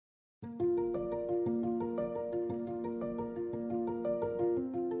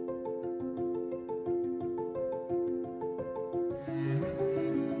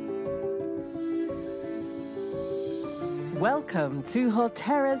Welcome to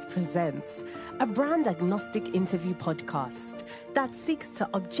Haltera's Presents, a brand agnostic interview podcast that seeks to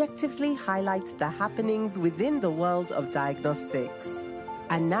objectively highlight the happenings within the world of diagnostics.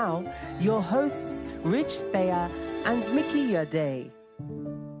 And now, your hosts, Thayer and Mickey Urdea.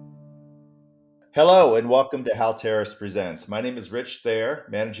 Hello and welcome to Haltera's Presents. My name is Rich Thayer,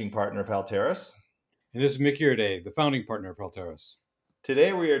 Managing Partner of Haltera's. And this is Mickey Urdea, the founding partner of Haltera's.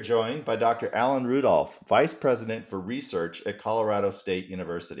 Today we are joined by Dr. Alan Rudolph, Vice President for Research at Colorado State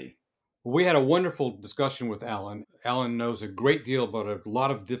University. We had a wonderful discussion with Alan. Alan knows a great deal about a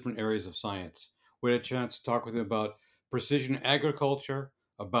lot of different areas of science. We had a chance to talk with him about precision agriculture,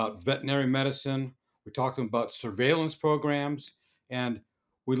 about veterinary medicine. We talked to him about surveillance programs, and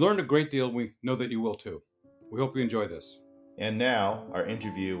we learned a great deal. We know that you will too. We hope you enjoy this. And now, our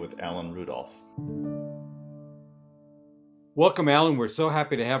interview with Alan Rudolph. Welcome, Alan. We're so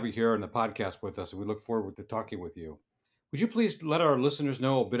happy to have you here on the podcast with us, and we look forward to talking with you. Would you please let our listeners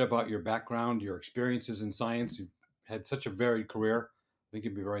know a bit about your background, your experiences in science? You've had such a varied career. I think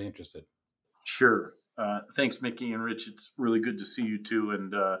you'd be very interested. Sure. Thanks, Mickey and Rich. It's really good to see you too,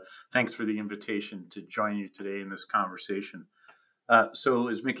 and thanks for the invitation to join you today in this conversation. So,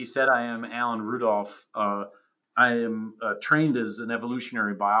 as Mickey said, I am Alan Rudolph. I am trained as an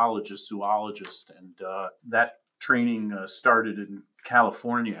evolutionary biologist, zoologist, and that training started in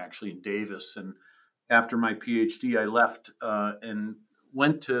California, actually in Davis. And after my PhD, I left and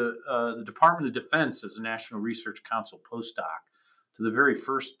went to the Department of Defense as a National Research Council postdoc to the very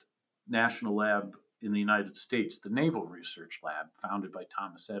first national lab in the United States, the Naval Research Lab, founded by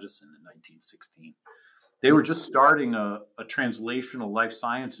Thomas Edison in 1916. They were just starting a translational life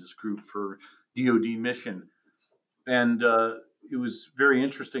sciences group for DoD mission. And it was very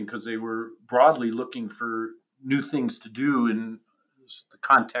interesting because they were broadly looking for new things to do in the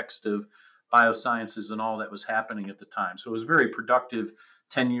context of biosciences and all that was happening at the time. So it was very productive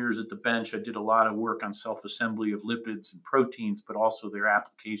 10 years at the bench. I did a lot of work on self-assembly of lipids and proteins, but also their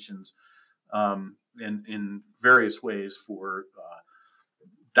applications in various ways for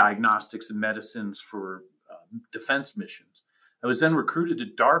diagnostics and medicines for defense missions. I was then recruited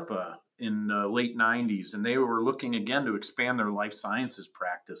to DARPA in the late 90s, and they were looking again to expand their life sciences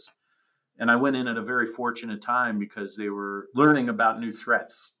practice. And I went in at a very fortunate time because they were learning about new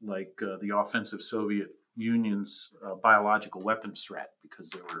threats, like the offensive Soviet Union's biological weapons threat,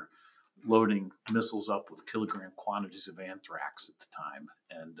 because they were loading missiles up with kilogram quantities of anthrax at the time.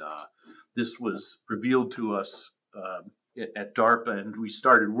 And this was revealed to us at DARPA, and we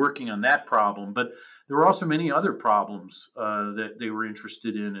started working on that problem. But there were also many other problems that they were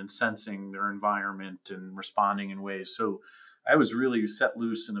interested in sensing their environment and responding in ways. So I was really set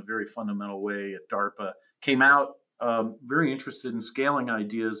loose in a very fundamental way at DARPA, came out very interested in scaling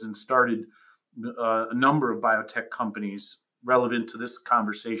ideas and started a number of biotech companies relevant to this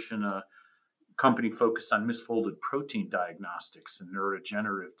conversation, a company focused on misfolded protein diagnostics and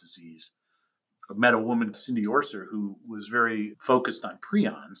neurodegenerative disease. I met a woman, Cindy Orser, who was very focused on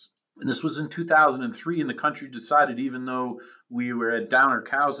prions. And this was in 2003, and the country decided, even though we were at downer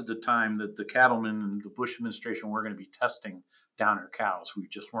cows at the time, that the cattlemen and the Bush administration were going to be testing downer cows. We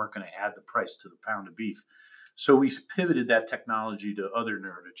just weren't going to add the price to the pound of beef. So we pivoted that technology to other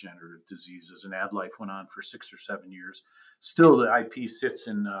neurodegenerative diseases, and AdLife went on for 6 or 7 years. Still, the IP sits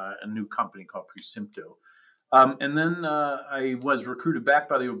in a new company called Presympto. And then I was recruited back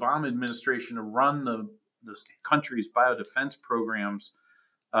by the Obama administration to run the country's biodefense programs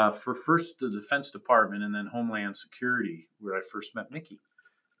for first the Defense Department and then Homeland Security, where I first met Mickey.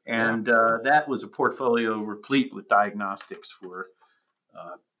 And that was a portfolio replete with diagnostics for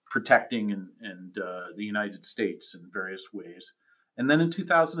protecting and the United States in various ways. And then in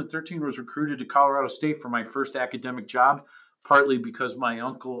 2013, was recruited to Colorado State for my first academic job, partly because my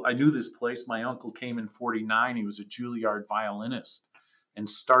uncle, I knew this place. My uncle came in 1949. He was a Juilliard violinist and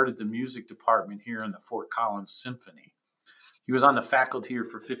started the music department here in the Fort Collins Symphony. He was on the faculty here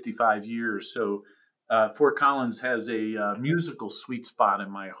for 55 years. So Fort Collins has a musical sweet spot in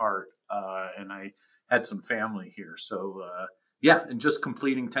my heart, and I had some family here. So, and just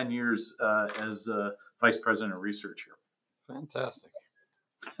completing 10 years as Vice President of Research here. Fantastic.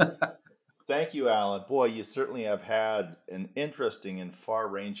 Thank you, Alan. Boy, you certainly have had an interesting and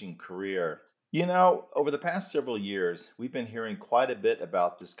far-ranging career. You know, over the past several years, we've been hearing quite a bit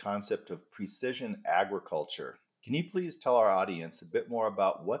about this concept of precision agriculture. Can you please tell our audience a bit more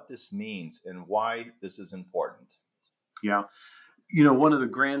about what this means and why this is important? Yeah. You know, one of the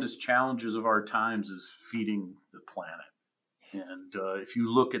grandest challenges of our times is feeding the planet. And if you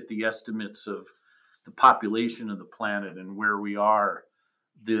look at the estimates of the population of the planet and where we are,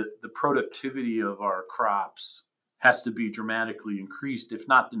 the productivity of our crops has to be dramatically increased, if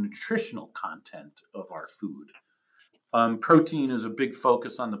not the nutritional content of our food. Protein is a big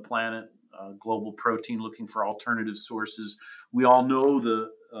focus on the planet, global protein, looking for alternative sources. We all know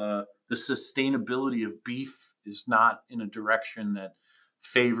the sustainability of beef is not in a direction that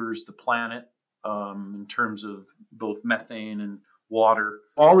favors the planet in terms of both methane and water.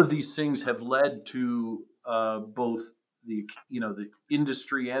 All of these things have led to both the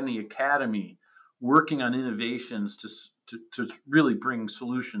industry and the academy working on innovations to really bring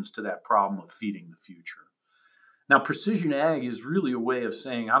solutions to that problem of feeding the future. Now, precision ag is really a way of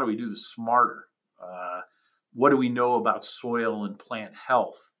saying, how do we do this smarter? What do we know about soil and plant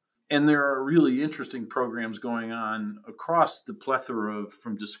health? And there are really interesting programs going on across the plethora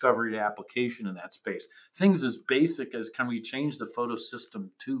from discovery to application in that space. Things as basic as, can we change the photosystem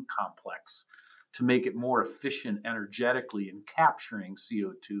to complex to make it more efficient energetically in capturing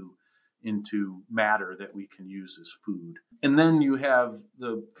CO2 into matter that we can use as food? And then you have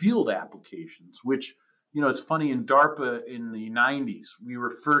the field applications, which, it's funny, in DARPA in the 90s,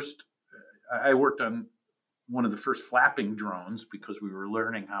 I worked on one of the first flapping drones because we were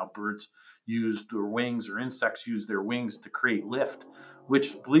learning how birds used their wings, or insects used their wings to create lift,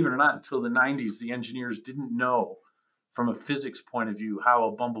 which, believe it or not, until the 90s, the engineers didn't know from a physics point of view how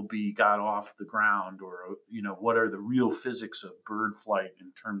a bumblebee got off the ground, or, what are the real physics of bird flight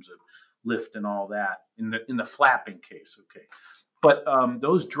in terms of lift and all that in the flapping case. Okay. But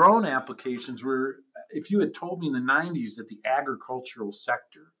those drone applications were, if you had told me in the 90s that the agricultural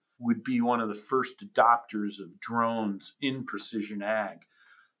sector would be one of the first adopters of drones in precision ag.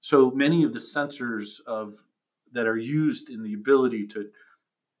 So many of the sensors that are used in the ability to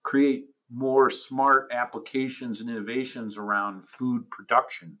create more smart applications and innovations around food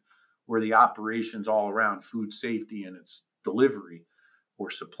production, where the operations all around food safety and its delivery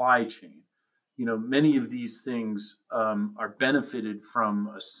or supply chain. Many of these things are benefited from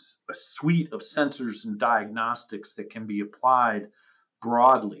a suite of sensors and diagnostics that can be applied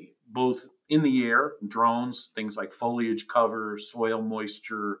broadly, both in the air, drones, things like foliage cover, soil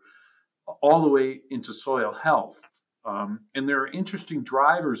moisture, all the way into soil health. And there are interesting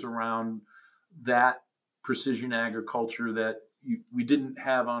drivers around that precision agriculture that we didn't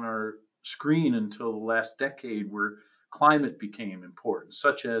have on our screen until the last decade, where climate became important,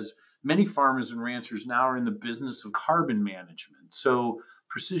 such as many farmers and ranchers now are in the business of carbon management. So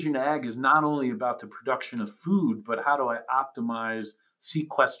precision ag is not only about the production of food, but how do I optimize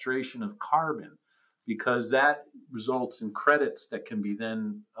sequestration of carbon? Because that results in credits that can be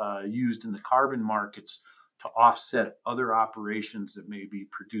then used in the carbon markets to offset other operations that may be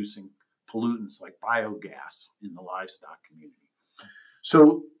producing pollutants like biogas in the livestock community.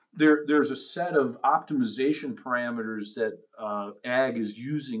 So there's a set of optimization parameters that ag is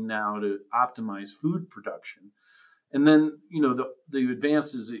using now to optimize food production. And then, the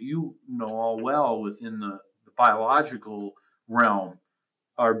advances that you know all well within the biological realm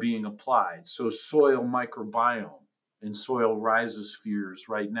are being applied. So soil microbiome and soil rhizospheres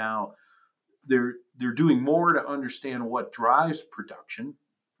right now, they're doing more to understand what drives production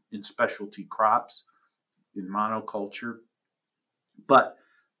in specialty crops, in monoculture. But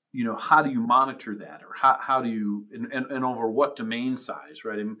how do you monitor that, or how do you, and over what domain size,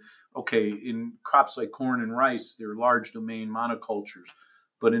 right? And, in crops like corn and rice, they're large domain monocultures,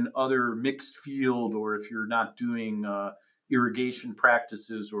 but in other mixed field, or if you're not doing irrigation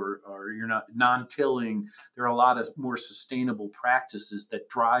practices, or you're not non-tilling, there are a lot of more sustainable practices that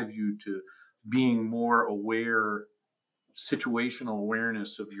drive you to being more aware, situational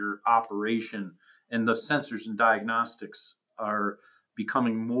awareness of your operation, and the sensors and diagnostics are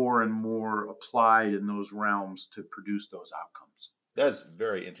becoming more and more applied in those realms to produce those outcomes. That's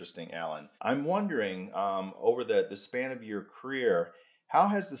very interesting, Alan. I'm wondering, over the span of your career, how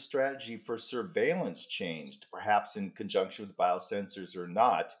has the strategy for surveillance changed, perhaps in conjunction with biosensors or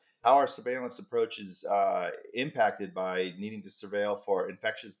not? How are surveillance approaches impacted by needing to surveil for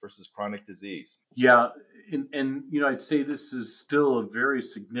infectious versus chronic disease? Yeah, and I'd say this is still a very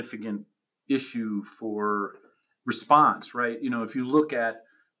significant issue for response, right? If you look at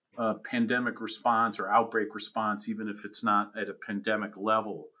pandemic response or outbreak response, even if it's not at a pandemic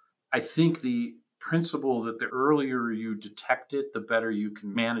level, I think the principle that the earlier you detect it, the better you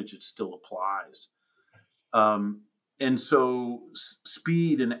can manage it still applies. And so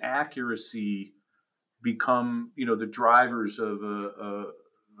speed and accuracy become, the drivers of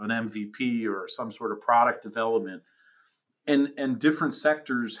an MVP or some sort of product development. And different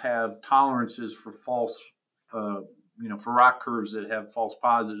sectors have tolerances for false for rock curves that have false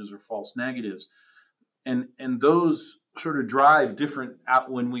positives or false negatives. And those sort of drive different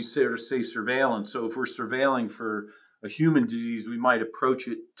out when we say surveillance. So if we're surveilling for a human disease, we might approach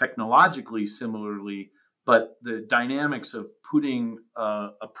it technologically similarly, but the dynamics of putting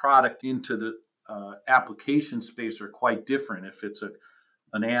a product into the application space are quite different. If it's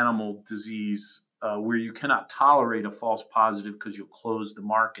an animal disease where you cannot tolerate a false positive because you'll close the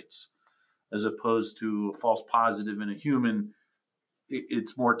markets, as opposed to a false positive in a human,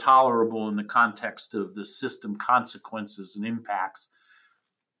 it's more tolerable in the context of the system consequences and impacts.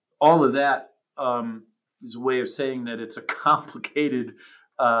 All of that is a way of saying that it's a complicated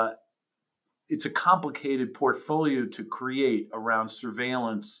portfolio to create around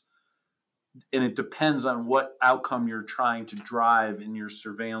surveillance, and it depends on what outcome you're trying to drive in your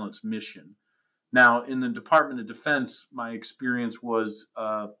surveillance mission. Now, in the Department of Defense, my experience was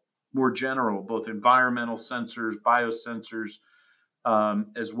more general, both environmental sensors, biosensors,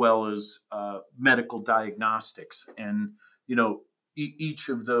 as well as medical diagnostics. And, each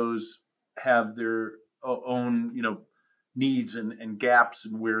of those have their own, needs and gaps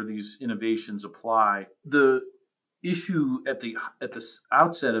in where these innovations apply. The issue at the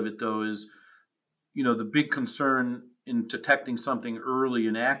outset of it, though, is, the big concern in detecting something early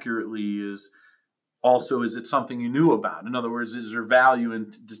and accurately is it something you knew about? In other words, is there value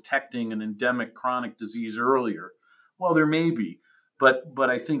in detecting an endemic chronic disease earlier? Well, there may be, but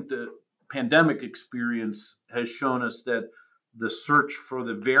I think the pandemic experience has shown us that the search for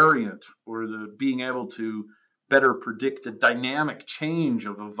the variant, or the being able to better predict the dynamic change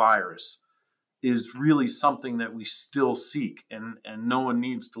of a virus, is really something that we still seek, and no one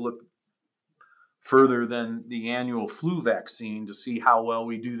needs to look further than the annual flu vaccine to see how well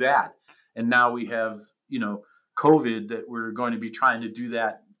we do that. And now we have, COVID that we're going to be trying to do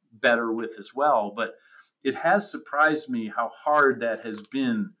that better with as well. But it has surprised me how hard that has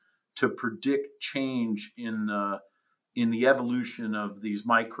been to predict change in the evolution of these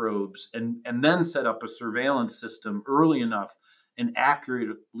microbes, and then set up a surveillance system early enough and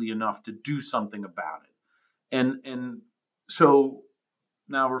accurately enough to do something about it. And so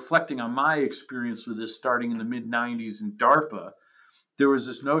now, reflecting on my experience with this starting in the mid-90s in DARPA, there was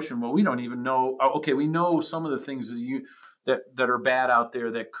this notion, well, we don't even know. Okay, we know some of the things that are bad out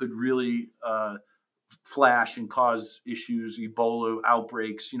there that could really flash and cause issues, Ebola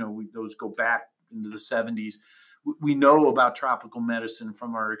outbreaks. Those go back into the 70s. We know about tropical medicine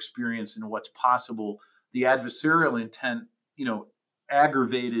from our experience and what's possible. The adversarial intent,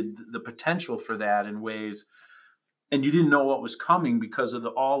 aggravated the potential for that in ways. And you didn't know what was coming because of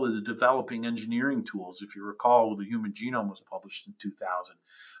all of the developing engineering tools. If you recall, the human genome was published in 2000.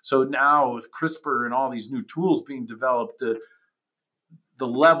 So now with CRISPR and all these new tools being developed, the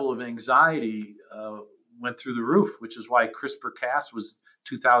level of anxiety went through the roof, which is why CRISPR-Cas was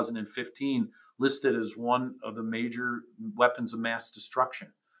 2015 listed as one of the major weapons of mass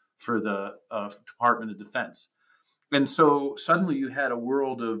destruction for the Department of Defense. And so suddenly you had a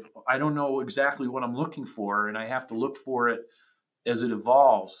world of, I don't know exactly what I'm looking for, and I have to look for it as it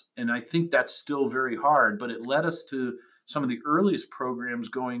evolves. And I think that's still very hard, but it led us to some of the earliest programs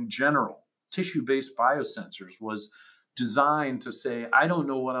going general. Tissue-based biosensors was designed to say, I don't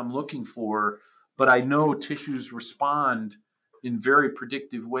know what I'm looking for, but I know tissues respond in very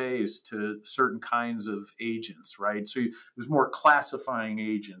predictive ways to certain kinds of agents, right? So it was more classifying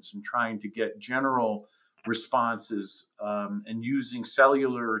agents and trying to get general responses and using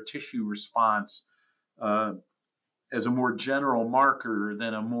cellular or tissue response as a more general marker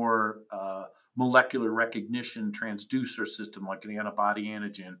than a more molecular recognition transducer system like an antibody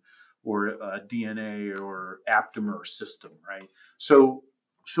antigen or a DNA or aptamer system, right? So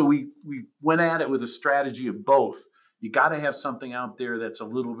we went at it with a strategy of both. You got to have something out there that's a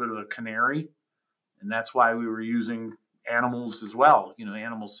little bit of a canary, and that's why we were using animals as well,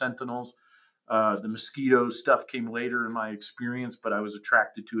 animal sentinels. The mosquito stuff came later in my experience, but I was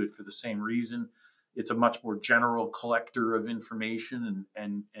attracted to it for the same reason. It's a much more general collector of information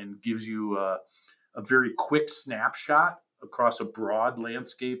and gives you a very quick snapshot across a broad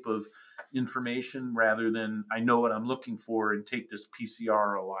landscape of information rather than I know what I'm looking for and take this PCR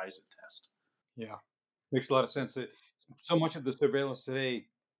or ELISA test. Yeah, makes a lot of sense. So much of the surveillance today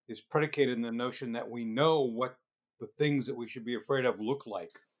is predicated in the notion that we know what the things that we should be afraid of look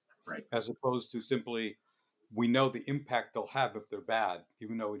like. Right. As opposed to simply, we know the impact they'll have if they're bad,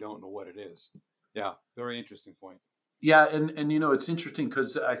 even though we don't know what it is. Yeah, very interesting point. Yeah, and it's interesting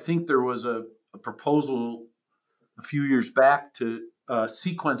because I think there was a proposal a few years back to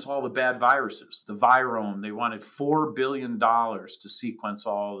sequence all the bad viruses, the virome. They wanted $4 billion to sequence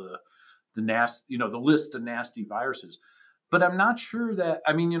all the nasty, the list of nasty viruses. But I'm not sure that,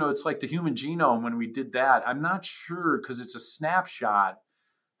 it's like the human genome when we did that. I'm not sure because it's a snapshot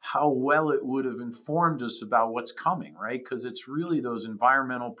how well it would have informed us about what's coming, right? Because it's really those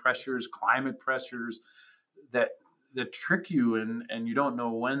environmental pressures, climate pressures that trick you, and you don't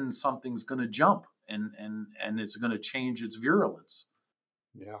know when something's going to jump and it's going to change its virulence.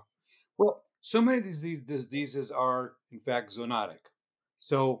 Yeah. Well, so many of these diseases are, in fact, zoonotic.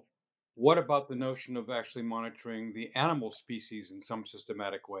 So, what about the notion of actually monitoring the animal species in some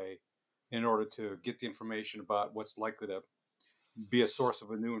systematic way in order to get the information about what's likely to be a source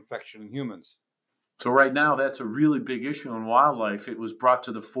of a new infection in humans? So right now, that's a really big issue in wildlife. It was brought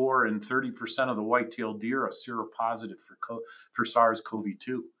to the fore, and 30% of the white-tailed deer are seropositive for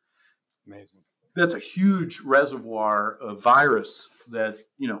SARS-CoV-2. Amazing. That's a huge reservoir of virus that,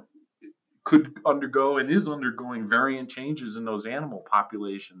 could undergo and is undergoing variant changes in those animal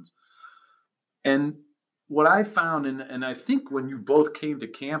populations. And what I found, and I think when you both came to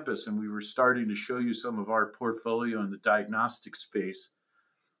campus and we were starting to show you some of our portfolio in the diagnostic space,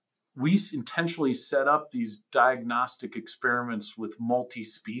 we intentionally set up these diagnostic experiments with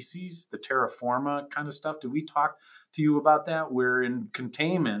multi-species, the terraforma kind of stuff. Did we talk to you about that? Where in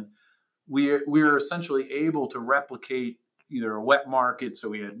containment, we are essentially able to replicate either a wet market, so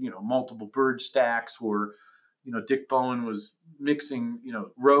we had multiple bird stacks, or Dick Bowen was mixing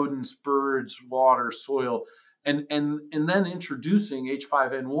rodents, birds, water, soil, and then introducing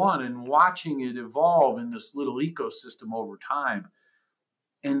H5N1 and watching it evolve in this little ecosystem over time.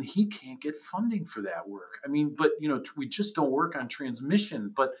 And he can't get funding for that work. I mean, but we just don't work on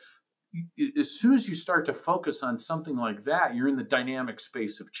transmission. But as soon as you start to focus on something like that, you're in the dynamic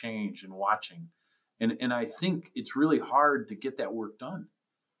space of change and watching. And I think it's really hard to get that work done.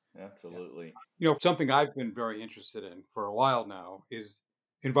 Absolutely. Something I've been very interested in for a while now is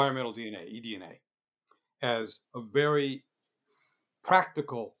environmental DNA, eDNA, as a very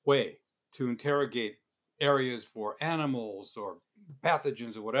practical way to interrogate areas for animals or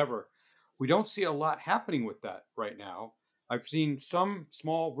pathogens or whatever. We don't see a lot happening with that right now. I've seen some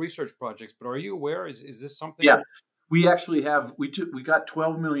small research projects, but are you aware? Is this something? Yeah, we actually have. We got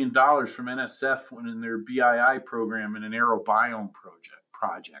 $12 million from NSF in their BII program in an aerobiome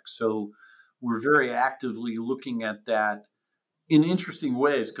project. So we're very actively looking at that in interesting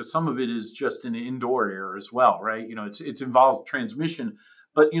ways, because some of it is just in indoor air as well, right? It's involved transmission.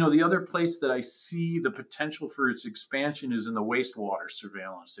 But the other place that I see the potential for its expansion is in the wastewater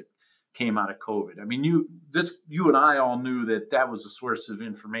surveillance that came out of COVID. I mean, you and I all knew that was a source of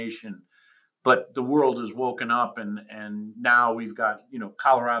information, but the world has woken up, and now we've got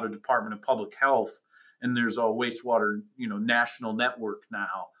Colorado Department of Public Health, and there's a wastewater national network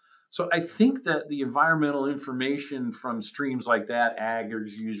now. So I think that the environmental information from streams like that,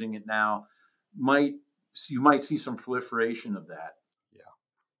 Agger's using it now, you might see some proliferation of that.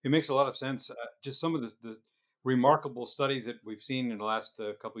 It makes a lot of sense. Just some of the remarkable studies that we've seen in the last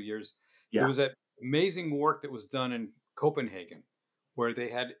couple of years. Yeah. There was that amazing work that was done in Copenhagen, where they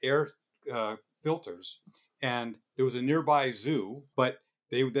had air filters, and there was a nearby zoo, but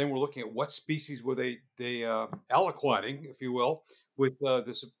they then were looking at what species were they aliquoting, if you will, with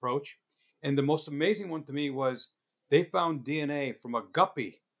this approach. And the most amazing one to me was they found DNA from a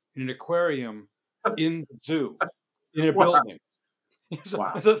guppy in an aquarium in the zoo, in a building.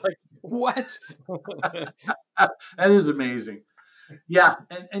 Wow. So it's like, what? That is amazing. Yeah.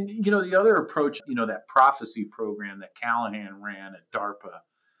 And the other approach, that prophecy program that Callahan ran at DARPA,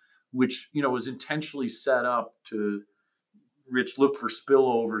 which, was intentionally set up to, Rich, look for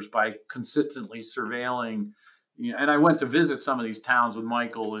spillovers by consistently surveilling. And I went to visit some of these towns with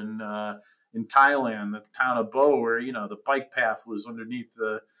Michael in Thailand, the town of Bo, where, the bike path was underneath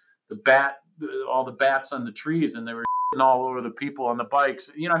all the bats on the trees, and they were all over the people on the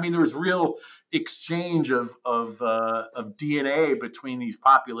bikes. There was real exchange of DNA between these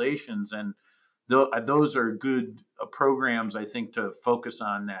populations, and those are good programs, I think, to focus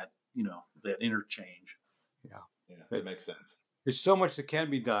on that, that interchange. Yeah, that makes sense. There's so much that can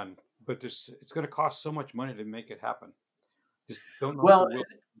be done, but it's going to cost so much money to make it happen. Just don't know. Well,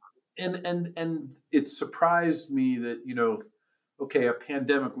 and it surprised me that, okay, a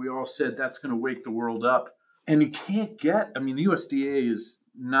pandemic, we all said that's going to wake the world up. And you can't the USDA is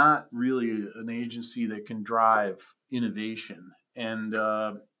not really an agency that can drive innovation. And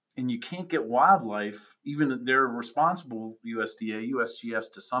you can't get wildlife, even they're responsible, USDA,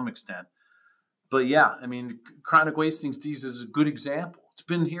 USGS to some extent. But yeah, chronic wasting disease is a good example. It's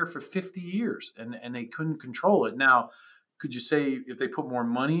been here for 50 years, and they couldn't control it. Now, could you say if they put more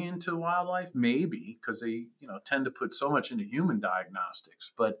money into wildlife? Maybe, because they tend to put so much into human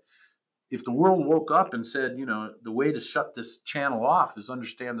diagnostics. But if the world woke up and said, the way to shut this channel off is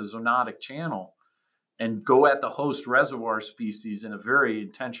understand the zoonotic channel, and go at the host reservoir species in a very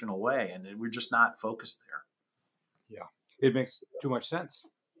intentional way. And we're just not focused there. Yeah, it makes too much sense.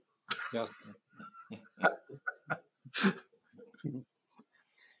 Yes.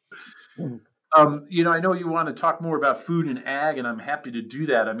 I know you want to talk more about food and ag, and I'm happy to do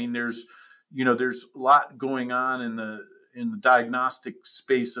that. I mean, there's a lot going on in the diagnostic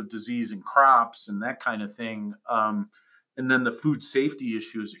space of disease in crops and that kind of thing. And then the food safety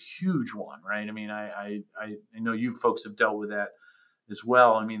issue is a huge one, right? I mean, I know you folks have dealt with that as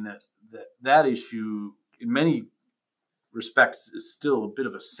well. I mean, that issue in many respects is still a bit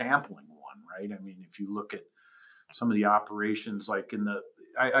of a sampling one, right? I mean, if you look at some of the operations, like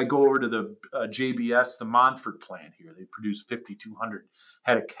I go over to the JBS, the Montford plant here. They produce 5,200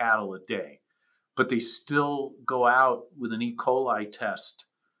 head of cattle a day, but they still go out with an E. coli test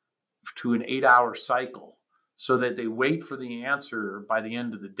to an 8-hour cycle so that they wait for the answer by the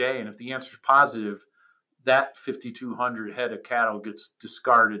end of the day. And if the answer is positive, that 5,200 head of cattle gets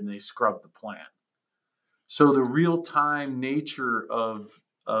discarded and they scrub the plant. So the real-time nature of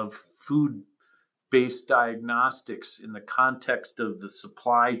food-based diagnostics in the context of the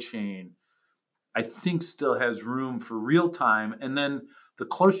supply chain, I think still has room for real-time. And then the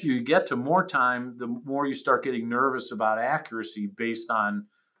closer you get to more time, the more you start getting nervous about accuracy based on,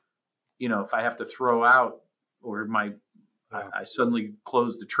 if I have to throw out or I suddenly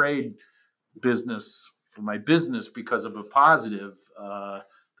close the trade business for my business because of a positive.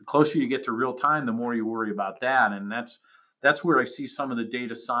 The closer you get to real time, the more you worry about that. And that's where I see some of the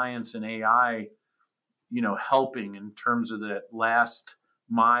data science and AI, helping in terms of that last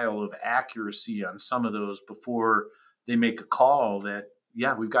mile of accuracy on some of those before they make a call that,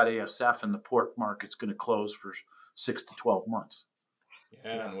 yeah, we've got ASF and the pork market's going to close for 6 to 12 months.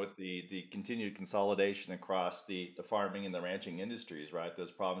 Yeah, and with the continued consolidation across the farming and the ranching industries, right?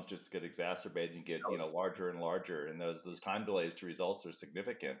 Those problems just get exacerbated and get larger and larger, and those time delays to results are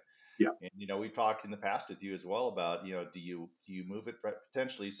significant. Yeah, and we've talked in the past with you as well about do you move it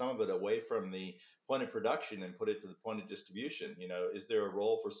potentially some of it away from the point of production and put it to the point of distribution? Is there a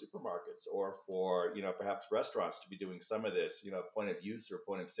role for supermarkets or for perhaps restaurants to be doing some of this point of use or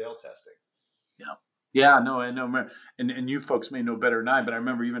point of sale testing? Yeah. Yeah, no, I know, and you folks may know better than I, but I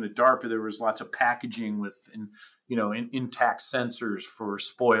remember even at DARPA there was lots of packaging with, intact sensors for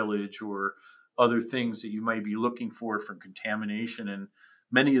spoilage or other things that you might be looking for contamination, and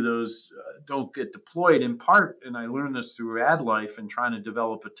many of those don't get deployed in part. And I learned this through AdLife and trying to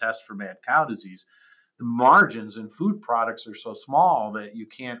develop a test for mad cow disease. The margins in food products are so small that you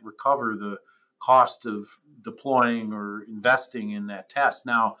can't recover the cost of deploying or investing in that test.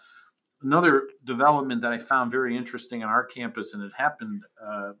 Now, another development that I found very interesting on our campus, and it happened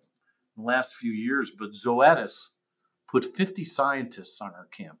in the last few years, but Zoetis put 50 scientists on our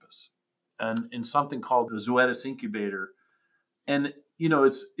campus and in something called the Zoetis Incubator. And,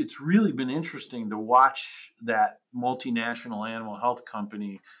 it's really been interesting to watch that multinational animal health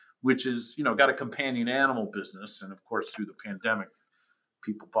company, which is, got a companion animal business. And of course, through the pandemic,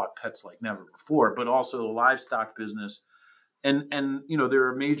 people bought pets like never before, but also a livestock business. And there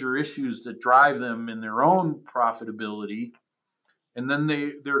are major issues that drive them in their own profitability. And then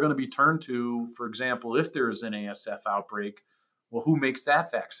they're going to be turned to, for example, if there is an ASF outbreak, well, who makes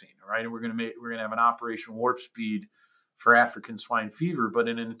that vaccine, right? And we're going to have an Operation Warp Speed for African swine fever, but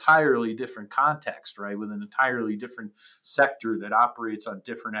in an entirely different context, right? With an entirely different sector that operates on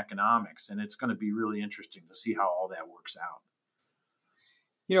different economics. And it's going to be really interesting to see how all that works out.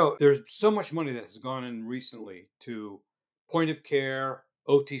 There's so much money that has gone in recently to point of care,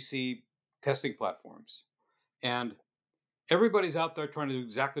 OTC testing platforms. And everybody's out there trying to do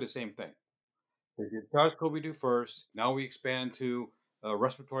exactly the same thing. They did SARS-CoV-2 first. Now we expand to a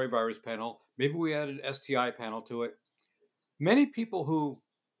respiratory virus panel. Maybe we add an STI panel to it. Many people who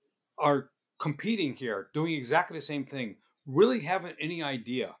are competing here, doing exactly the same thing, really haven't any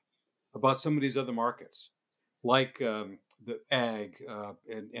idea about some of these other markets, like the ag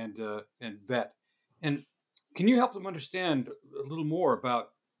and vet. And can you help them understand a little more about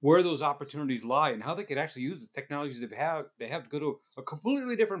where those opportunities lie and how they could actually use the technologies they have to go to a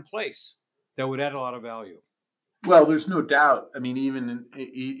completely different place that would add a lot of value? Well, there's no doubt. I mean, even in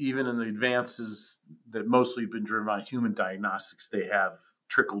the advances that mostly have been driven by human diagnostics, they have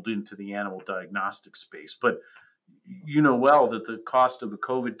trickled into the animal diagnostic space. But well that the cost of a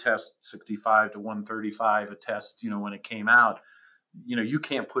COVID test, $65 to $135 a test, when it came out, you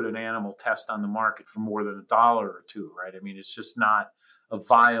can't put an animal test on the market for more than $1 or $2, right? I mean, it's just not a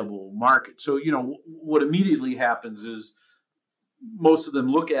viable market. So, what immediately happens is most of them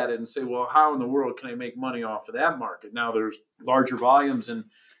look at it and say, well, how in the world can I make money off of that market? Now there's larger volumes and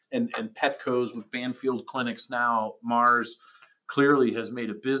and Petco's with Banfield clinics now. Mars clearly has made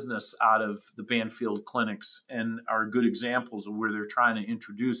a business out of the Banfield clinics and are good examples of where they're trying to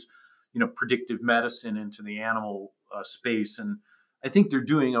introduce, predictive medicine into the animal space. And I think they're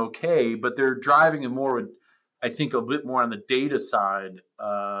doing okay, but they're driving it more, I think, a bit more on the data side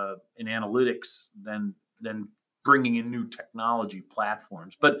in analytics than bringing in new technology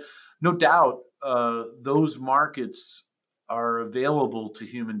platforms. But no doubt, those markets are available to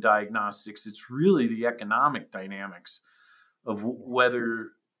human diagnostics. It's really the economic dynamics of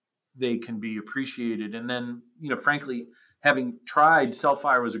whether they can be appreciated. And then, frankly, having tried,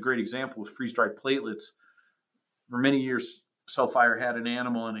 Cellfire was a great example with freeze-dried platelets. For many years, Cellfire had an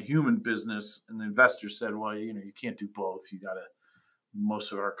animal and a human business, and the investors said, well, you can't do both.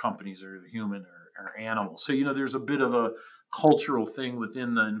 Most of our companies are human or animal. So, there's a bit of a cultural thing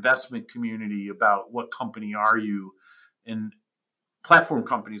within the investment community about what company are you. And platform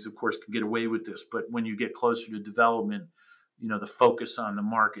companies, of course, can get away with this. But when you get closer to development, the focus on the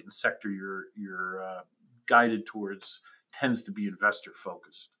market and sector you're guided towards tends to be investor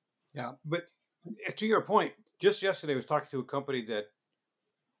focused. Yeah, but to your point, just yesterday I was talking to a company that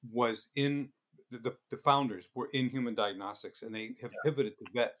was in the founders were in human diagnostics, and they have pivoted to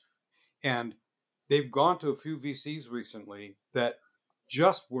vet, and they've gone to a few VCs recently that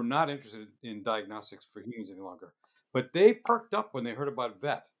just were not interested in diagnostics for humans any longer, but they perked up when they heard about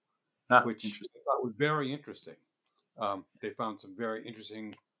vet, which I thought was very interesting. They found some very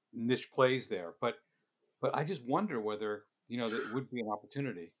interesting niche plays there, but I just wonder whether there would be an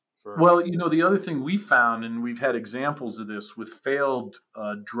opportunity for. Well, the other thing we found, and we've had examples of this with failed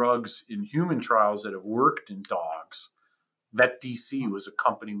drugs in human trials that have worked in dogs. VetDC was a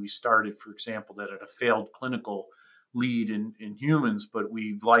company we started, for example, that had a failed clinical lead in humans, but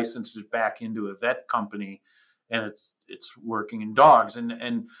we've licensed it back into a vet company, and it's working in dogs.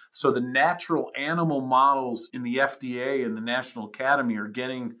 And so the natural animal models in the FDA and the National Academy are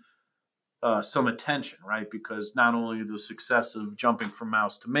getting some attention, right? Because not only the success of jumping from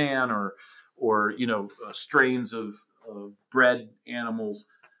mouse to man, or strains of bred animals,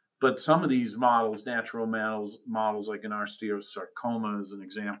 but some of these models, natural models like an osteosarcoma as an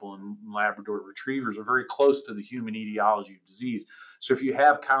example, and Labrador retrievers are very close to the human etiology of disease. So if you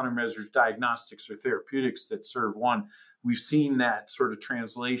have countermeasures, diagnostics, or therapeutics that serve one, we've seen that sort of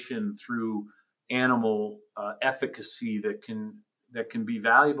translation through animal efficacy that can be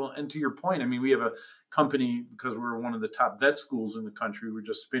valuable. And to your point, we have a company, because we're one of the top vet schools in the country, we're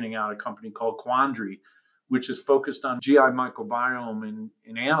just spinning out a company called Quandary, which is focused on GI microbiome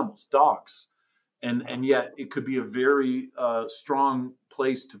in animals, dogs. And yet it could be a very strong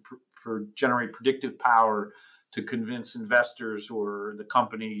place to generate predictive power to convince investors or the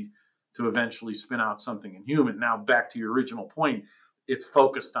company to eventually spin out something in human. Now, back to your original point, it's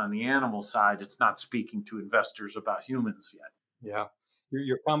focused on the animal side. It's not speaking to investors about humans yet. Yeah.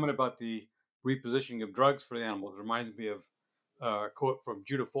 Your comment about the repositioning of drugs for the animals reminds me of a quote from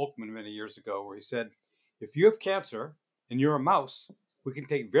Judah Folkman many years ago, where he said, if you have cancer and you're a mouse, we can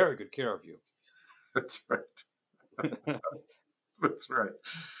take very good care of you. That's right. That's right.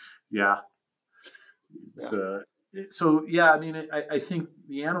 Yeah. I think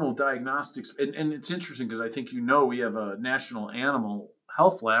the animal diagnostics, and it's interesting because I think we have a national animal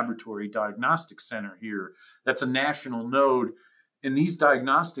health laboratory diagnostic center here. That's a national node. And these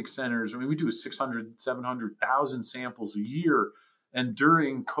diagnostic centers, we do 600, 700,000 samples a year. And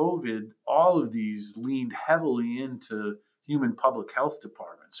during COVID, all of these leaned heavily into human public health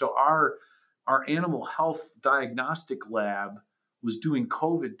departments. So our animal health diagnostic lab was doing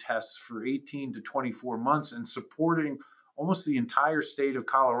COVID tests for 18 to 24 months and supporting almost the entire state of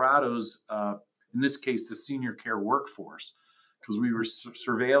Colorado's, in this case, the senior care workforce, because we were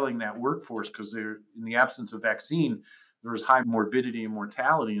surveilling that workforce because in the absence of vaccine, there was high morbidity and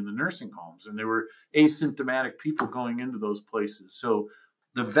mortality in the nursing homes, and there were asymptomatic people going into those places. So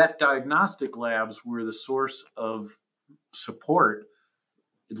the vet diagnostic labs were the source of support,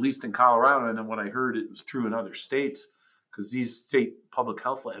 at least in Colorado, and then what I heard, it was true in other states, because these state public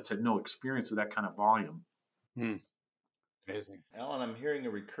health labs had no experience with that kind of volume. Amazing. Alan, I'm hearing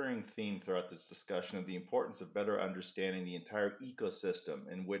a recurring theme throughout this discussion of the importance of better understanding the entire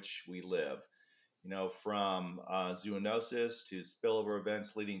ecosystem in which we live. From zoonosis to spillover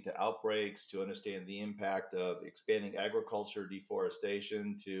events leading to outbreaks, to understand the impact of expanding agriculture,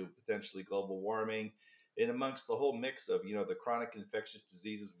 deforestation, to potentially global warming, and amongst the whole mix of, the chronic infectious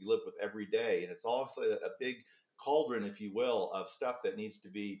diseases we live with every day. And it's also a big cauldron, if you will, of stuff that needs to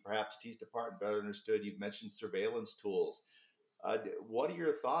be perhaps teased apart and better understood. You've mentioned surveillance tools. What are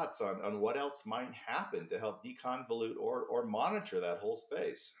your thoughts on what else might happen to help deconvolute or monitor that whole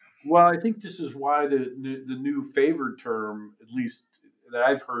space? Well, I think this is why the new favored term, at least that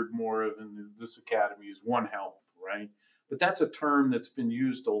I've heard more of in this academy, is One Health, right? But that's a term that's been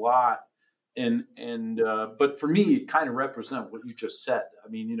used a lot, and but for me, it kind of represents what you just said. I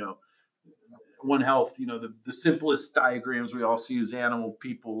mean, One Health, the simplest diagrams we all see is animals,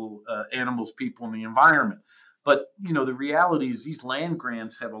 people, and the environment. But the reality is these land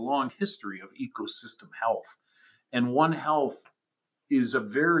grants have a long history of ecosystem health, and One Health is a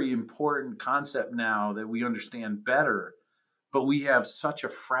very important concept now that we understand better. But we have such a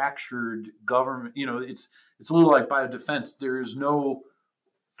fractured government. It's a little like biodefense. There is no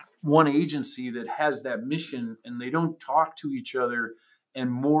one agency that has that mission, and they don't talk to each other. And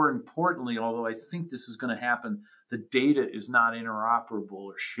more importantly, although I think this is going to happen, the data is not interoperable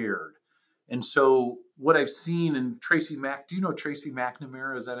or shared. And so what I've seen in do you know Tracy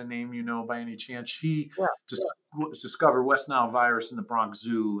McNamara? Is that a name you know by any chance? She discovered West Nile virus in the Bronx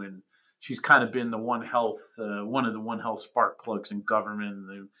Zoo, and she's kind of been the One Health, one of the One Health spark plugs in government and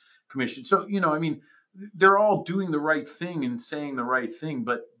the commission. So, they're all doing the right thing and saying the right thing,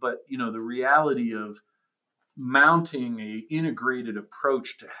 but the reality of mounting a integrated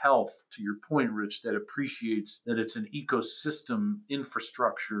approach to health, to your point, Rich, that appreciates that it's an ecosystem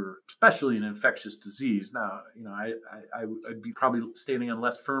infrastructure, especially in infectious disease. Now, I'd be probably standing on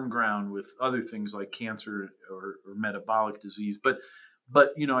less firm ground with other things like cancer or metabolic disease, but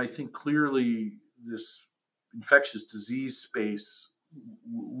I think clearly this infectious disease space,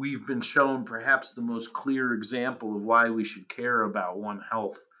 we've been shown perhaps the most clear example of why we should care about One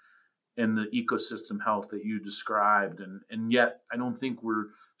Health and the ecosystem health that you described. And yet I don't think we're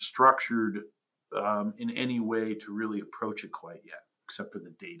structured in any way to really approach it quite yet, except for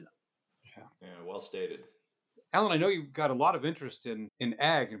the data. Yeah, well stated. Alan, I know you've got a lot of interest in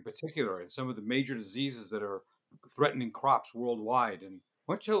ag in particular and some of the major diseases that are threatening crops worldwide. And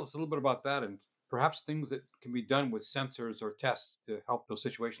why don't you tell us a little bit about that and perhaps things that can be done with sensors or tests to help those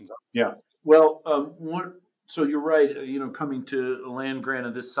situations out? Yeah. Well, so you're right. Coming to a land grant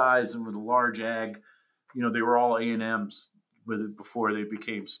of this size and with a large ag, they were all A&Ms with it before they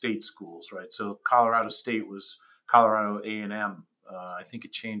became state schools, right? So Colorado State was Colorado A&M. I think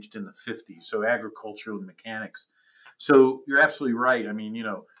it changed in the 50s. So agricultural and mechanics. So you're absolutely right. I mean,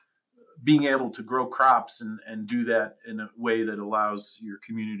 being able to grow crops and do that in a way that allows your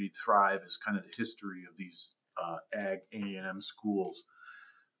community to thrive is kind of the history of these ag A&M schools.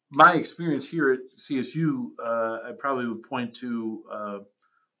 My experience here at CSU, I probably would point to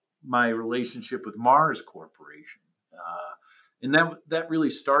my relationship with Mars Corporation. And that really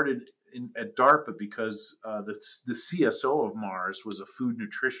started at DARPA because the CSO of Mars was a food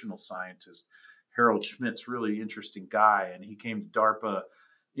nutritional scientist, Harold Schmidt's really interesting guy. And he came to DARPA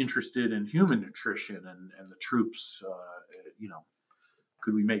interested in human nutrition and the troops,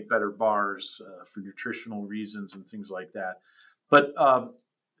 could we make better bars for nutritional reasons and things like that. But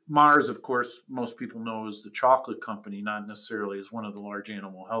Mars, of course, most people know as the chocolate company, not necessarily as one of the large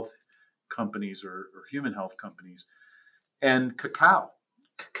animal health companies or human health companies. And cacao.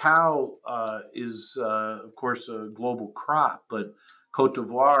 Cacao is, of course, a global crop, but Cote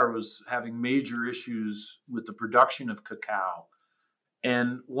d'Ivoire was having major issues with the production of cacao.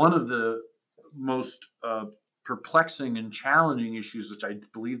 And one of the most perplexing and challenging issues, which I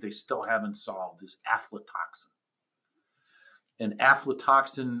believe they still haven't solved, is aflatoxin. And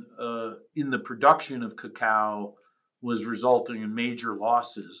aflatoxin in the production of cacao was resulting in major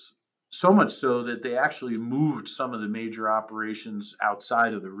losses, so much so that they actually moved some of the major operations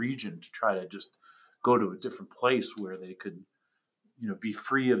outside of the region to try to just go to a different place where they could, be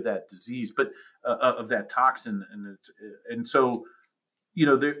free of that disease, but of that toxin. And so,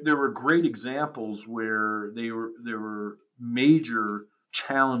 there were great examples where there were major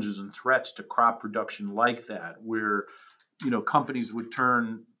challenges and threats to crop production like that, where companies would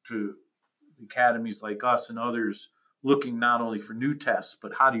turn to academies like us and others looking not only for new tests,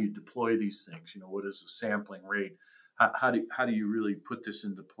 but how do you deploy these things? What is the sampling rate? How do you really put this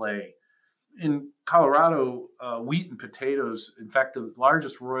into play? In Colorado, wheat and potatoes, in fact, the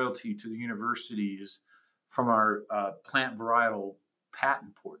largest royalty to the university is from our plant varietal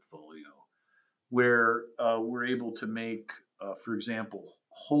patent portfolio, where we're able to make, for example,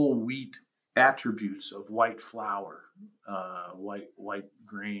 whole wheat attributes of white flour, white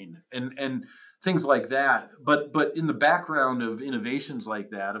grain, and things like that. But in the background of innovations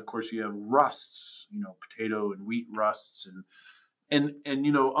like that, of course, you have rusts, potato and wheat rusts, and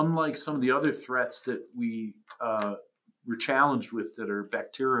unlike some of the other threats that we were challenged with that are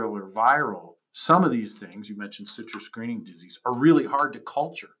bacterial or viral, some of these things, you mentioned citrus greening disease, are really hard to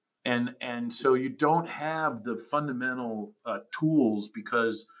culture. And so you don't have the fundamental tools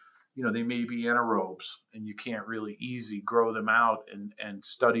because, they may be anaerobes and you can't really easy grow them out and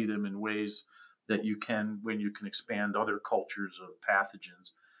study them in ways that you can when you can expand other cultures of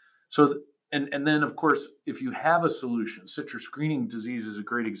pathogens. So, and then, of course, if you have a solution, citrus greening disease is a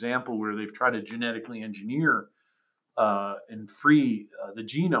great example where they've tried to genetically engineer and free the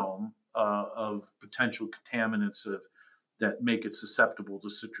genome of potential contaminants that make it susceptible to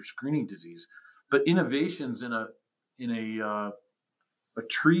citrus greening disease. But innovations in a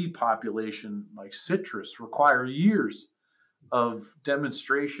tree population like citrus require years of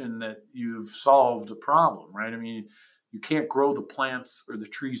demonstration that you've solved a problem, right? I mean, you can't grow the plants or the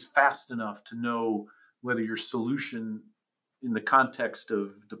trees fast enough to know whether your solution in the context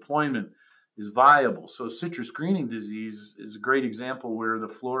of deployment is viable. So citrus greening disease is a great example where the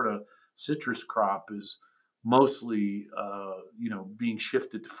Florida citrus crop is mostly, being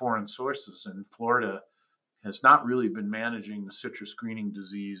shifted to foreign sources, and Florida has not really been managing the citrus greening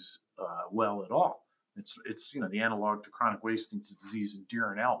disease well at all. It's the analog to chronic wasting disease in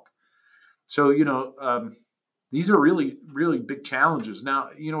deer and elk. So these are really, really big challenges. Now,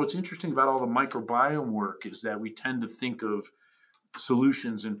 what's interesting about all the microbiome work is that we tend to think of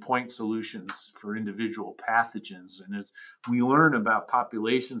solutions and point solutions for individual pathogens. And as we learn about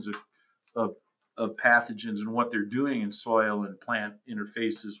populations of pathogens and what they're doing in soil and plant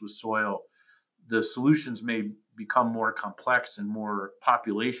interfaces with soil, the solutions may become more complex and more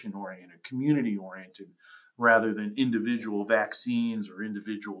population-oriented, community-oriented, rather than individual vaccines or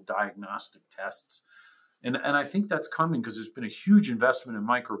individual diagnostic tests. And I think that's coming because there's been a huge investment in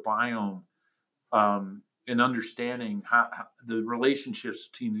microbiome and understanding how the relationships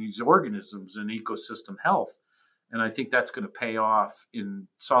between these organisms and ecosystem health. And I think that's going to pay off in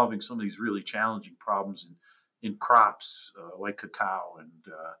solving some of these really challenging problems in crops like cacao and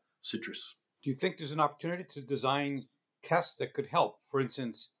citrus. Do you think there's an opportunity to design tests that could help? For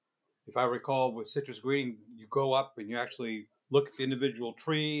instance, if I recall with citrus greening, you go up and you actually look at the individual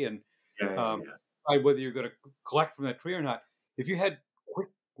tree and decide whether you're going to collect from that tree or not. If you had quick,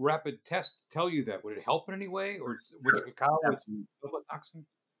 rapid tests tell you that, would it help in any way? Or with the cacao, with aflatoxin?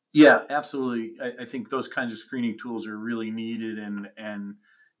 Yeah, absolutely. I think those kinds of screening tools are really needed, and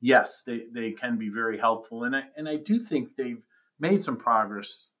yes, they can be very helpful. And I do think they've made some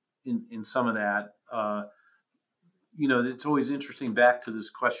progress in some of that. It's always interesting back to this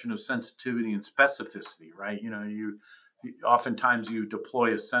question of sensitivity and specificity, right? Oftentimes you deploy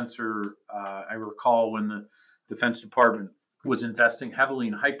a sensor. I recall when the Defense Department was investing heavily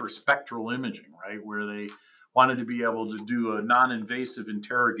in hyperspectral imaging, right, where they wanted to be able to do a non-invasive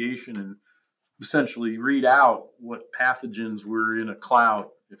interrogation and essentially read out what pathogens were in a cloud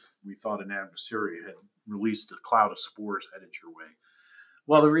if we thought an adversary had released a cloud of spores headed your way.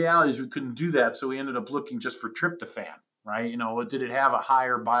 Well, the reality is we couldn't do that, so we ended up looking just for tryptophan, right? Did it have a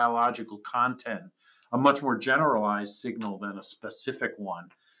higher biological content, a much more generalized signal than a specific one?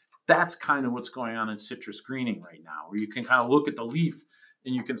 That's kind of what's going on in citrus greening right now, where you can kind of look at the leaf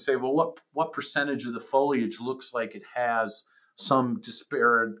and you can say, well, what percentage of the foliage looks like it has some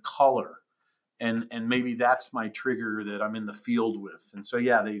disparate color? And maybe that's my trigger that I'm in the field with. And so,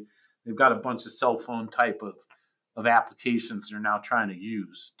 yeah, they've got a bunch of cell phone type of applications they're now trying to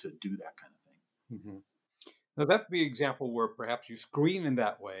use to do that kind of thing. Mm-hmm. Now, that'd be an example where perhaps you screen in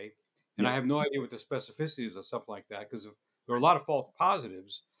that way. And I have no idea what the specificity is of something like that, because if there are a lot of false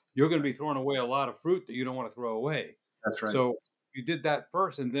positives, you're going to be throwing away a lot of fruit that you don't want to throw away. That's right. So you did that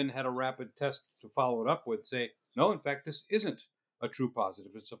first and then had a rapid test to follow it up with, say, no, in fact, this isn't a true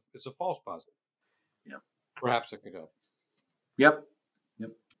positive. It's a false positive. Yeah. Perhaps it could help. Yep.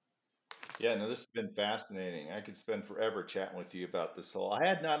 Yeah, no, this has been fascinating. I could spend forever chatting with you about this whole. I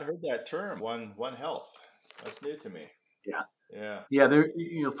had not heard that term, One Health. That's new to me. Yeah. There,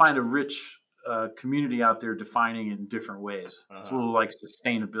 you'll find a rich community out there defining it in different ways. It's a little like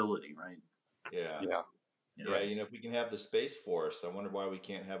sustainability, right? Yeah. If we can have the Space Force, I wonder why we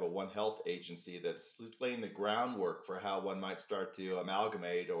can't have a One Health agency that's laying the groundwork for how one might start to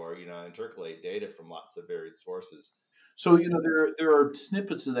amalgamate or intercalate data from lots of varied sources. So there are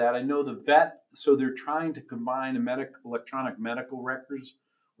snippets of that. I know the vet. So they're trying to combine electronic medical records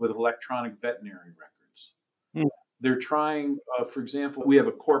with electronic veterinary records. They're trying, for example, we have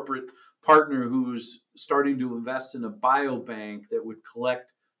a corporate partner who's starting to invest in a biobank that would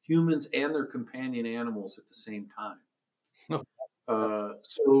collect humans and their companion animals at the same time.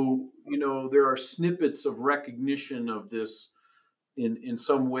 So there are snippets of recognition of this in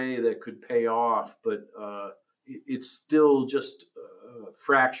some way that could pay off, but it's still just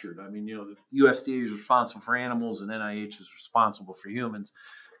fractured. I mean, the USDA is responsible for animals and NIH is responsible for humans,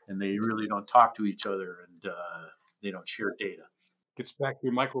 and they really don't talk to each other, and they don't share data. Gets back to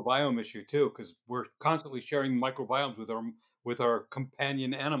your microbiome issue too, because we're constantly sharing microbiomes with our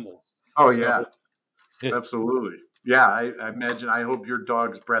companion animals. Oh, yeah, absolutely. Yeah, I imagine. I hope your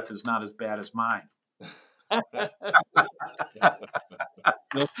dog's breath is not as bad as mine.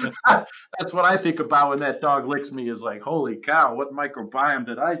 That's what I think about when that dog licks me. Is like, holy cow, what microbiome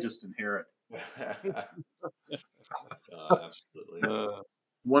did I just inherit? Absolutely.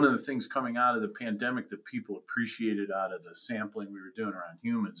 One of the things coming out of the pandemic that people appreciated out of the sampling we were doing around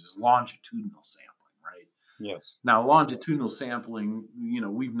humans is longitudinal sampling, right? Yes. Now, longitudinal sampling,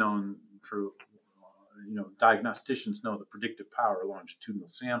 we've known for, diagnosticians know the predictive power of longitudinal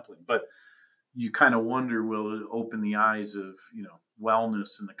sampling, but you kind of wonder, will it open the eyes of,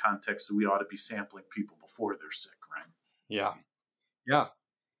 wellness in the context that we ought to be sampling people before they're sick, right? Yeah. Yeah.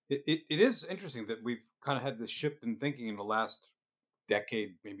 It is interesting that we've kind of had this shift in thinking in the last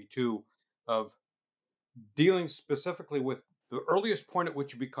decade, maybe two, of dealing specifically with the earliest point at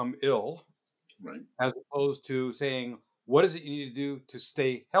which you become ill, right, as opposed to saying, what is it you need to do to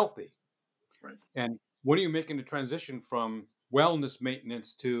stay healthy? Right. And when are you making the transition from wellness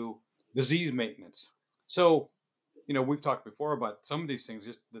maintenance to disease maintenance? So, we've talked before about some of these things,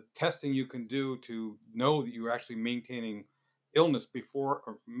 just the testing you can do to know that you're actually maintaining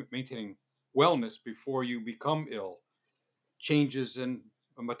maintaining wellness before you become ill, changes in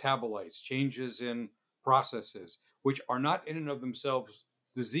metabolites, changes in processes, which are not in and of themselves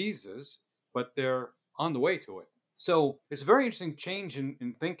diseases, but they're on the way to it. So it's a very interesting change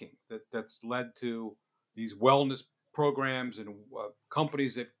in thinking that's led to these wellness programs and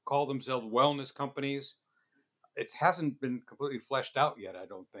companies that call themselves wellness companies. It hasn't been completely fleshed out yet, I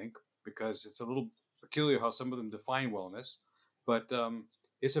don't think, because it's a little peculiar how some of them define wellness. But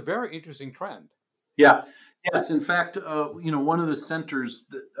it's a very interesting trend. Yeah. Yes. In fact, one of the centers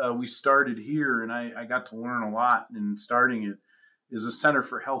that we started here, and I got to learn a lot in starting it, is a Center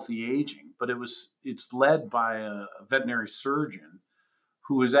for Healthy Aging. But it's led by a veterinary surgeon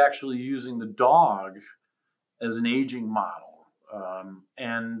who is actually using the dog as an aging model.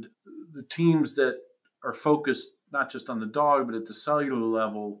 And the teams that are focused not just on the dog, but at the cellular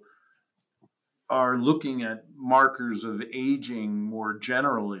level, are looking at markers of aging more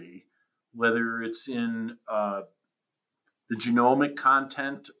generally, whether it's in the genomic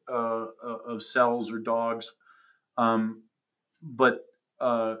content of cells or dogs, but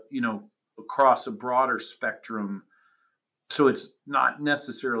across a broader spectrum. So it's not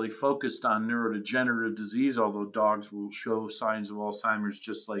necessarily focused on neurodegenerative disease, although dogs will show signs of Alzheimer's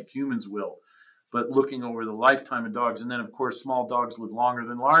just like humans will, but looking over the lifetime of dogs. And then, of course, small dogs live longer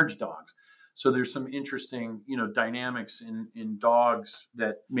than large dogs. So there's some interesting, dynamics in dogs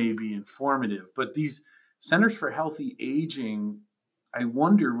that may be informative. But these centers for healthy aging, I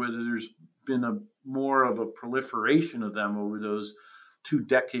wonder whether there's been more of a proliferation of them over those 2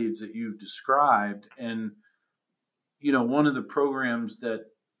 decades that you've described. And, one of the programs that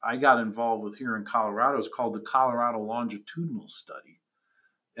I got involved with here in Colorado is called the Colorado Longitudinal Study.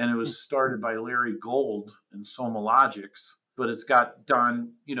 And it was started by Larry Gold and Somologics. But it's got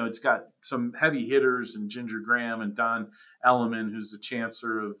it's got some heavy hitters and Ginger Graham and Don Elliman, who's the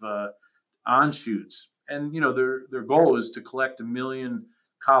chancellor of Anschutz. And, their goal is to collect 1 million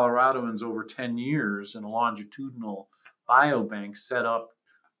Coloradoans over 10 years in a longitudinal biobank set up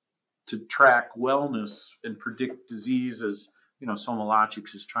to track wellness and predict disease, as,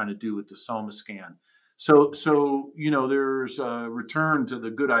 Somologics is trying to do with the SomaScan. So there's a return to the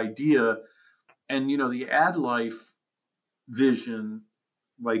good idea. And, the ad life vision,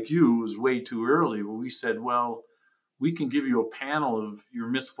 like you, was way too early, where we said, well, we can give you a panel of your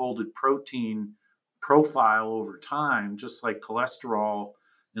misfolded protein profile over time, just like cholesterol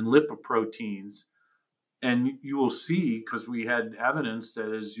and lipoproteins. And you will see, because we had evidence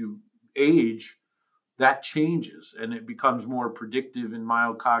that as you age, that changes and it becomes more predictive in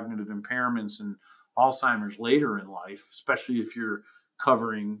mild cognitive impairments and Alzheimer's later in life, especially if you're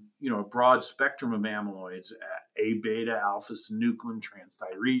covering, a broad spectrum of amyloids, A beta, alpha synuclein,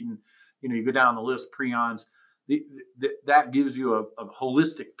 transthyretin. You go down the list, prions. That gives you a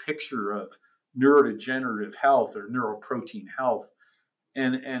holistic picture of neurodegenerative health or neuroprotein health.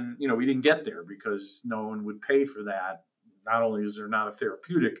 And we didn't get there because no one would pay for that. Not only is there not a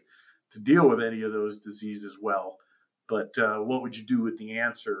therapeutic to deal with any of those diseases well, but what would you do with the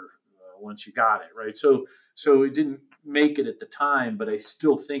answer once you got it, right? So it didn't make it at the time, but I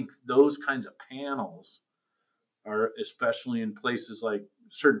still think those kinds of panels are, especially in places like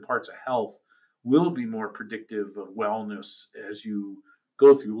certain parts of health, will be more predictive of wellness as you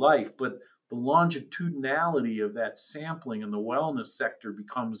go through life. But the longitudinality of that sampling in the wellness sector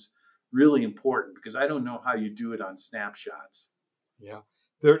becomes really important, because I don't know how you do it on snapshots. Yeah,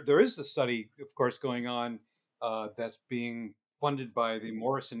 there is a study, of course, going on that's being funded by the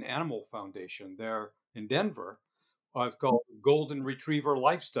Morrison Animal Foundation there in Denver. It's called Golden Retriever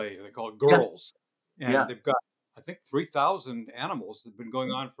Life Study. They call it Yeah, GIRLS, and yeah, they've got, I think, 3,000 animals that have been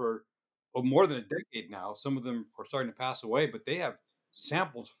going on for more than a decade now. Some of them are starting to pass away, but they have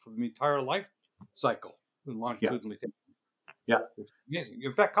samples from the entire life cycle yeah, longitudinally taken. yeah. It's amazing.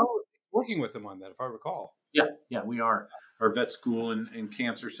 In fact, Colin was working with them on that, if I recall. Yeah, we are. Our vet school and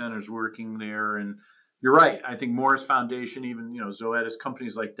cancer centers working there. And you're right. I think Morris Foundation, even, Zoetis,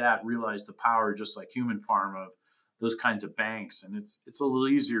 companies like that realize the power, just like Human Pharma, of those kinds of banks. And it's a little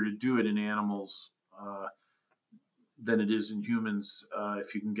easier to do it in animals than it is in humans,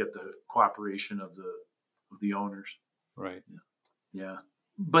 if you can get the cooperation of the owners. Right. Yeah.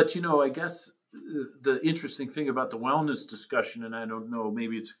 But, I guess the interesting thing about the wellness discussion, and I don't know,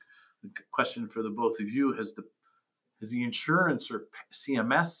 maybe it's a question for the both of you, has the insurance or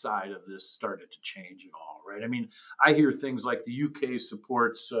CMS side of this started to change at all, right? I mean, I hear things like the UK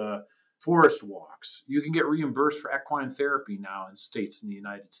supports forest walks. You can get reimbursed for equine therapy now in states in the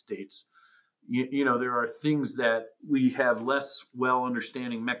United States. There are things that we have less well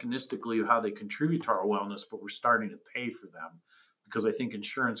understanding mechanistically of how they contribute to our wellness, but we're starting to pay for them, because I think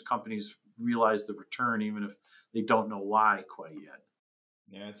insurance companies realize the return, even if they don't know why quite yet.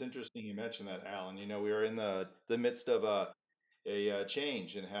 Yeah, it's interesting you mentioned that, Alan. We are in the midst of a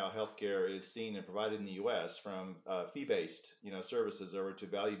change in how healthcare is seen and provided in the U.S. from fee-based, services over to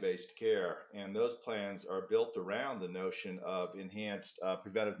value-based care, and those plans are built around the notion of enhanced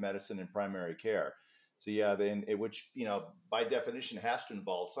preventive medicine and primary care. So yeah, then which by definition has to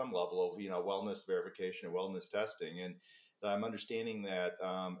involve some level of wellness verification or wellness testing, and I'm understanding that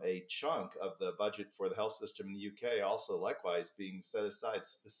a chunk of the budget for the health system in the UK also likewise being set aside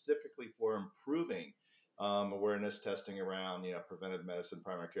specifically for improving awareness testing around preventive medicine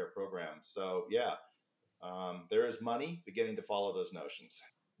primary care programs. So yeah, there is money beginning to follow those notions.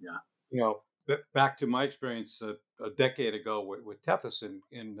 Yeah. Back to my experience a decade ago with Tethys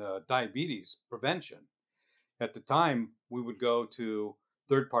in diabetes prevention. At the time, we would go to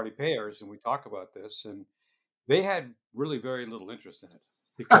third-party payers and we talk about this, and they had really very little interest in it,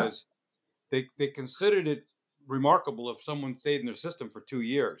 because they considered it remarkable if someone stayed in their system for 2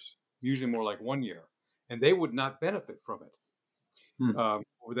 years, usually more like 1 year, and they would not benefit from it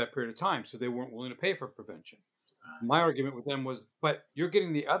over that period of time. So they weren't willing to pay for prevention. My argument with them was, but you're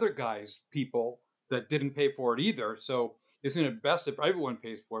getting the other guys, people that didn't pay for it either. So isn't it best if everyone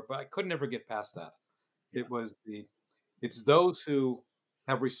pays for it? But I could never get past that. It's those who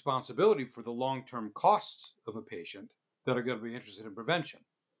have responsibility for the long-term costs of a patient that are going to be interested in prevention.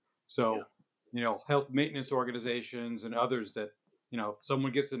 So, health maintenance organizations and others that,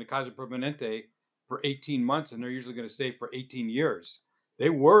 someone gets into Kaiser Permanente for 18 months and they're usually going to stay for 18 years. They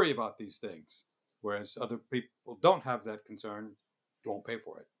worry about these things, whereas other people don't have that concern, won't pay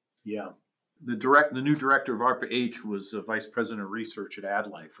for it. Yeah. The new director of ARPA-H was vice president of research at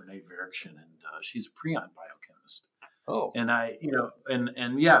AdLife, Renee Verkshin, and she's a prion biochemist. Oh.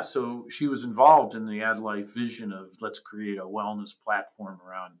 And so she was involved in the AdLife vision of let's create a wellness platform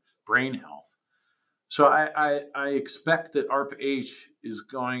around brain health. So I expect that ARPA-H is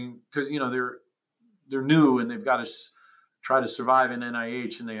going, because they're new and they've got to try to survive in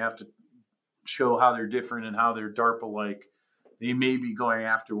NIH, and they have to show how they're different and how they're DARPA-like. They may be going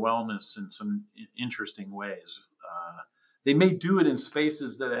after wellness in some interesting ways. They may do it in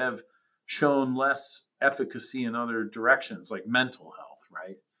spaces that have shown less efficacy in other directions, like mental health,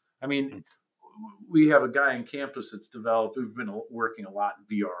 right? I mean, we have a guy on campus that's developed, we've been working a lot in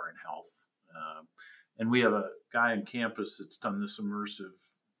VR and health. And we have a guy on campus that's done this immersive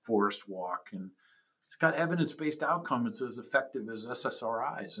forest walk, and it's got evidence-based outcome. It's as effective as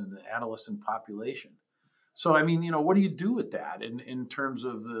SSRIs in the adolescent population. So, I mean, what do you do with that in terms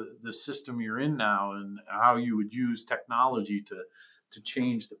of the system you're in now, and how you would use technology to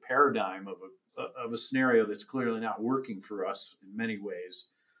change the paradigm of a scenario that's clearly not working for us in many ways.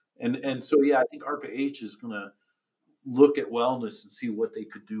 And so, yeah, I think ARPA-H is going to look at wellness and see what they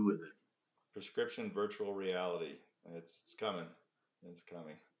could do with it. Prescription virtual reality. It's coming. It's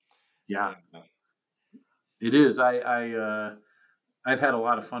coming. Yeah. It is. I've had a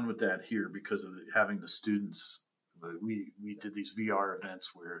lot of fun with that here because of having the students. We did these VR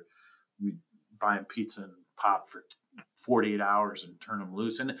events where we buy them pizza and pop for 48 hours and turn them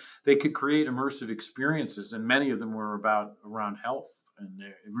loose, and they could create immersive experiences. And many of them were around health, and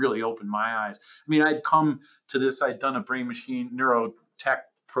it really opened my eyes. I mean, I'd come to this. I'd done a brain machine neuro tech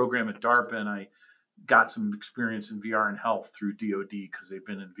program at DARPA, and I got some experience in VR and health through DoD because they've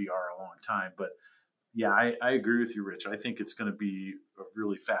been in VR a long time. But yeah, I agree with you, Rich. I think it's going to be a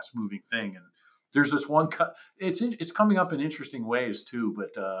really fast moving thing. And there's this one, it's coming up in interesting ways too.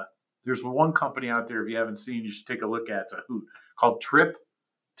 But there's one company out there, if you haven't seen, you should take a look at. It's a hoot called TRIP,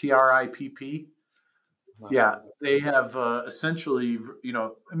 TRIPP. Wow. Yeah, they have essentially,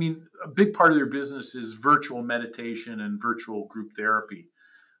 I mean, a big part of their business is virtual meditation and virtual group therapy.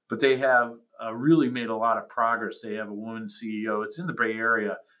 But they have really made a lot of progress. They have a woman CEO. It's in the Bay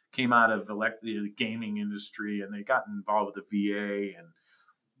Area, came out of the gaming industry, and they got involved with the VA and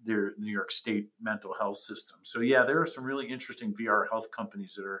their New York State mental health system. So, yeah, there are some really interesting VR health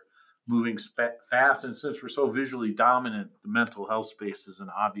companies that are moving fast. And since we're so visually dominant, the mental health space is an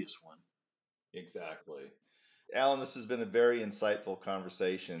obvious one. Exactly. Alan, this has been a very insightful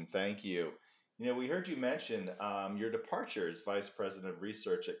conversation. Thank you. We heard you mention your departure as Vice President of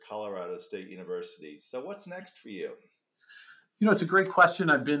Research at Colorado State University. So what's next for you? It's a great question.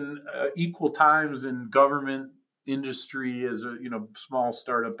 I've been equal times in government, industry as a small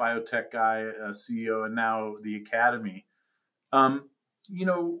startup biotech guy, CEO, and now the academy.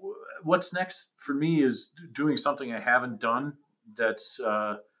 What's next for me is doing something I haven't done that's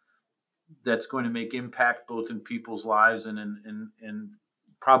going to make impact both in people's lives and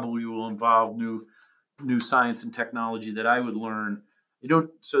probably will involve new science and technology that I would learn.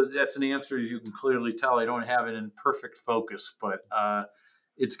 So that's an answer, as you can clearly tell. I don't have it in perfect focus, but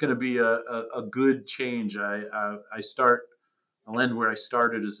it's going to be a good change. I'll end where I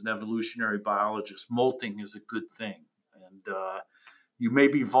started as an evolutionary biologist. Molting is a good thing, and you may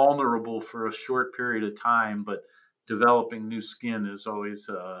be vulnerable for a short period of time, but developing new skin is always,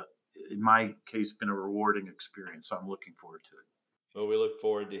 in my case, been a rewarding experience. So I'm looking forward to it. Well, we look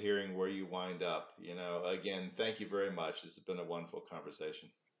forward to hearing where you wind up. Again, thank you very much. This has been a wonderful conversation.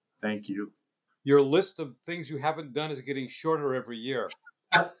 Thank you. Your list of things you haven't done is getting shorter every year.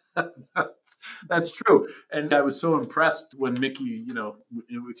 That's true. And I was so impressed when Mickey,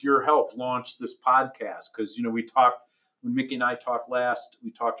 with your help, launched this podcast because, when Mickey and I talked last,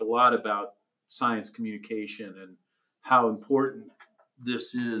 we talked a lot about science communication and how important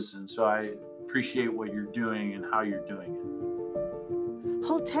this is. And so I appreciate what you're doing and how you're doing it.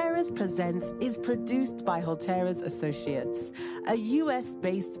 Holteras Presents is produced by Holteras Associates, a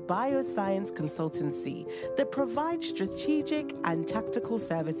US-based bioscience consultancy that provides strategic and tactical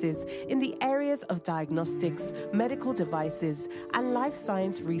services in the areas of diagnostics, medical devices, and life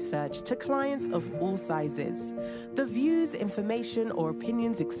science research to clients of all sizes. The views, information, or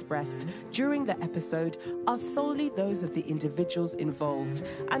opinions expressed during the episode are solely those of the individuals involved,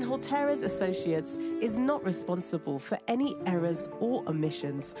 and Holteras Associates is not responsible for any errors or omissions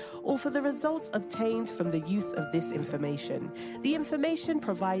or for the results obtained from the use of this information. The information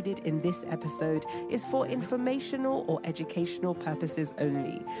provided in this episode is for informational or educational purposes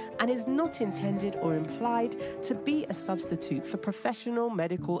only and is not intended or implied to be a substitute for professional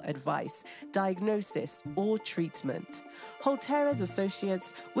medical advice, diagnosis, or treatment. Holteras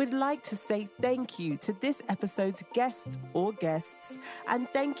Associates would like to say thank you to this episode's guest or guests, and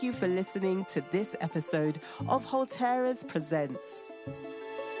thank you for listening to this episode of Holteras Presents.